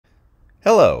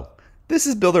Hello, this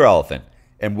is Builder Elephant,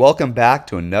 and welcome back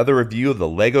to another review of the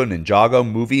LEGO Ninjago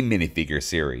movie minifigure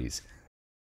series.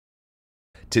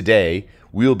 Today,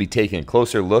 we will be taking a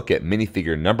closer look at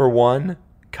minifigure number 1,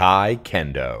 Kai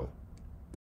Kendo.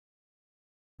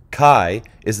 Kai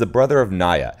is the brother of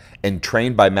Naya and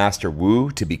trained by Master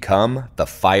Wu to become the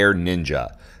Fire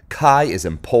Ninja. Kai is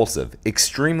impulsive,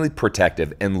 extremely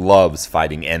protective, and loves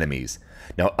fighting enemies.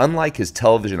 Now, unlike his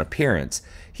television appearance,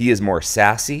 he is more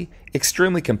sassy,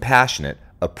 extremely compassionate,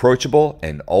 approachable,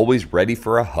 and always ready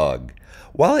for a hug.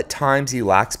 While at times he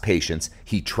lacks patience,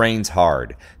 he trains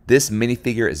hard. This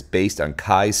minifigure is based on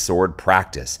Kai's sword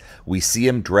practice. We see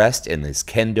him dressed in his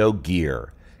Kendo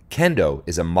gear. Kendo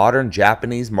is a modern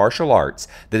Japanese martial arts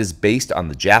that is based on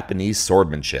the Japanese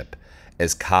swordsmanship.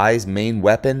 As Kai's main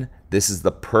weapon, this is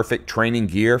the perfect training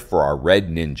gear for our red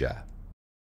ninja.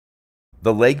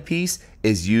 The leg piece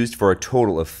is used for a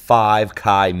total of 5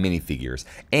 Kai minifigures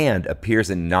and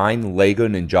appears in 9 LEGO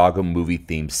Ninjago movie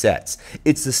themed sets.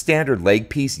 It's the standard leg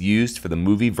piece used for the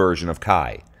movie version of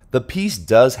Kai. The piece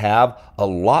does have a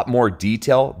lot more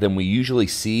detail than we usually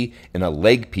see in a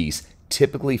leg piece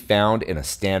typically found in a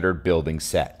standard building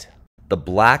set. The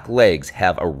black legs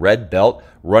have a red belt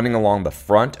running along the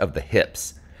front of the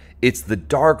hips. It's the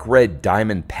dark red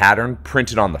diamond pattern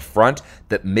printed on the front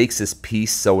that makes this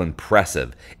piece so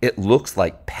impressive. It looks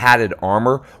like padded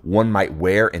armor one might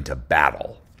wear into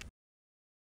battle.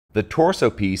 The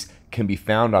torso piece can be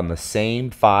found on the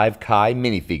same 5 Kai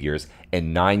minifigures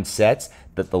and 9 sets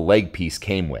that the leg piece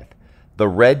came with. The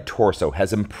red torso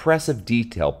has impressive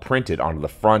detail printed onto the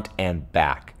front and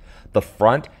back. The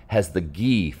front has the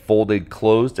gi folded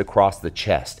closed across the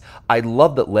chest. I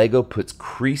love that LEGO puts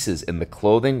creases in the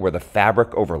clothing where the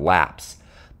fabric overlaps.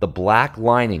 The black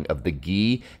lining of the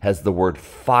gi has the word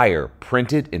fire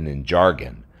printed in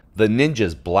jargon. The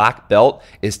ninja's black belt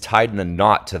is tied in a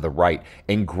knot to the right,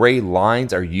 and gray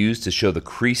lines are used to show the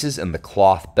creases in the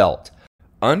cloth belt.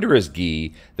 Under his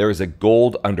gi, there is a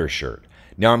gold undershirt.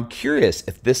 Now I'm curious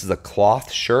if this is a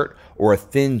cloth shirt or a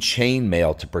thin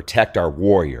chainmail to protect our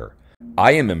warrior.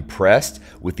 I am impressed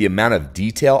with the amount of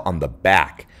detail on the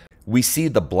back. We see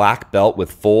the black belt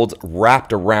with folds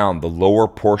wrapped around the lower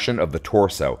portion of the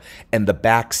torso and the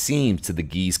back seams to the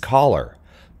gi's collar.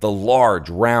 The large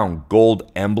round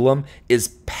gold emblem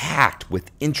is packed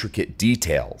with intricate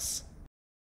details.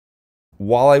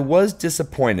 While I was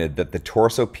disappointed that the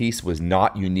torso piece was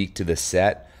not unique to this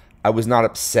set, I was not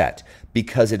upset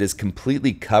because it is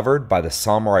completely covered by the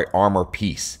samurai armor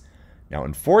piece. Now,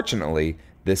 unfortunately,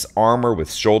 this armor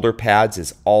with shoulder pads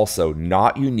is also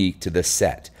not unique to this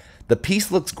set. The piece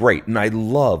looks great, and I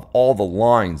love all the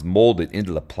lines molded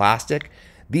into the plastic.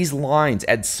 These lines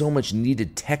add so much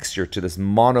needed texture to this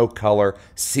monocolor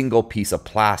single piece of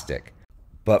plastic.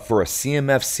 But for a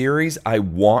CMF series, I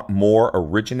want more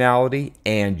originality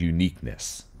and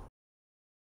uniqueness.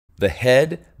 The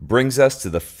head brings us to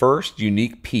the first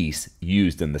unique piece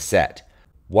used in the set.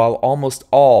 While almost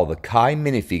all the Kai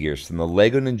minifigures from the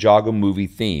LEGO Ninjago movie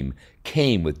theme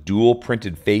came with dual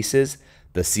printed faces,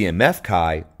 the CMF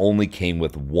Kai only came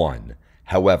with one.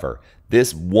 However,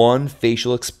 this one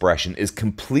facial expression is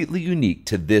completely unique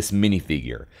to this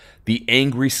minifigure. The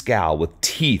angry scowl with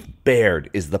teeth bared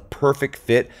is the perfect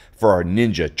fit for our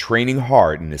ninja training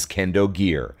hard in his Kendo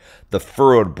gear. The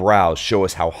furrowed brows show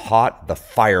us how hot the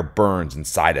fire burns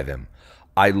inside of him.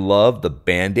 I love the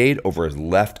band-aid over his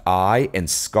left eye and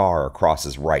scar across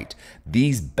his right.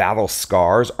 These battle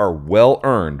scars are well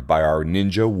earned by our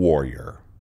ninja warrior.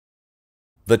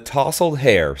 The tousled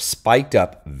hair spiked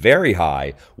up very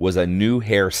high was a new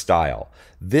hairstyle.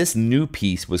 This new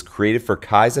piece was created for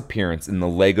Kai's appearance in the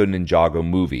LEGO Ninjago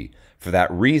movie. For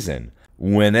that reason,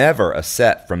 whenever a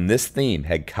set from this theme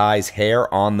had Kai's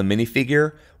hair on the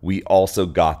minifigure, we also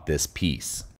got this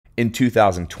piece. In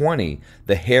 2020,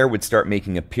 the hair would start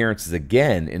making appearances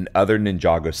again in other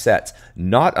Ninjago sets,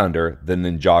 not under the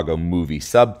Ninjago movie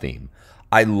sub-theme.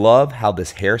 I love how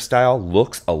this hairstyle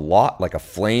looks a lot like a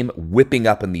flame whipping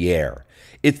up in the air.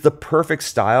 It's the perfect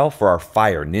style for our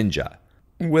fire ninja,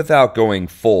 without going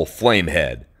full flame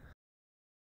head.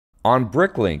 On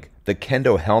Bricklink, the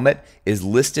Kendo helmet is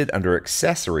listed under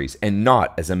accessories and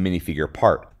not as a minifigure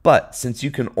part. But since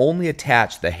you can only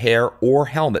attach the hair or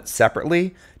helmet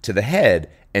separately to the head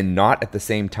and not at the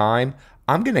same time,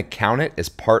 I'm going to count it as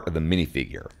part of the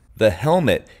minifigure. The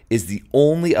helmet is the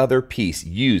only other piece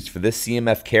used for this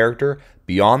CMF character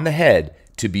beyond the head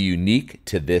to be unique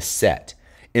to this set.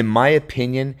 In my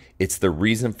opinion, it's the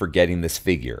reason for getting this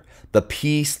figure. The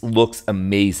piece looks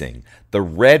amazing. The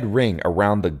red ring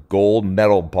around the gold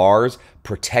metal bars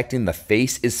protecting the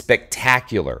face is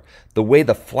spectacular. The way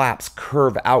the flaps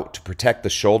curve out to protect the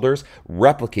shoulders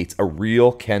replicates a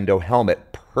real Kendo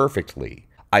helmet perfectly.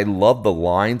 I love the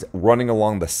lines running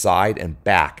along the side and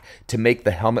back to make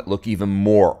the helmet look even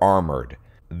more armored.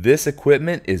 This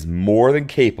equipment is more than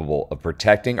capable of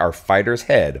protecting our fighter's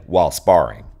head while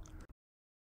sparring.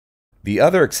 The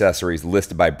other accessories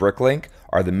listed by Bricklink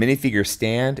are the minifigure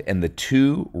stand and the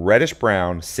two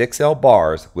reddish-brown 6L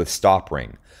bars with stop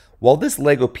ring. While this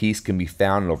LEGO piece can be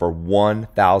found in over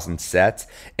 1,000 sets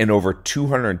and over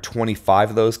 225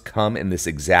 of those come in this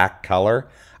exact color,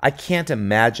 I can't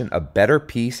imagine a better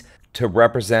piece to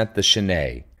represent the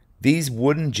Shinai. These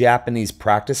wooden Japanese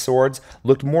practice swords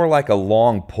looked more like a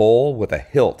long pole with a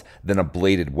hilt than a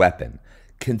bladed weapon.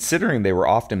 Considering they were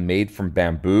often made from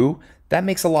bamboo, that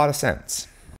makes a lot of sense.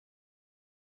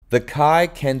 The Kai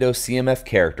Kendo CMF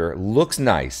character looks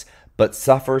nice, but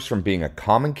suffers from being a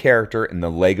common character in the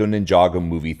LEGO Ninjago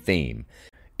movie theme.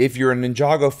 If you're a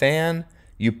Ninjago fan,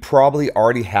 you probably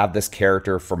already have this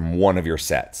character from one of your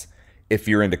sets. If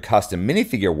you're into custom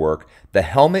minifigure work, the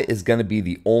helmet is going to be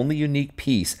the only unique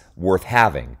piece worth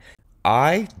having.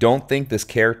 I don't think this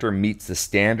character meets the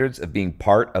standards of being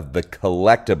part of the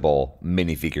Collectable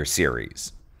minifigure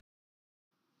series.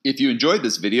 If you enjoyed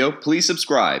this video, please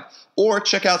subscribe or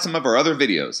check out some of our other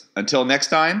videos. Until next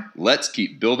time, let's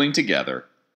keep building together.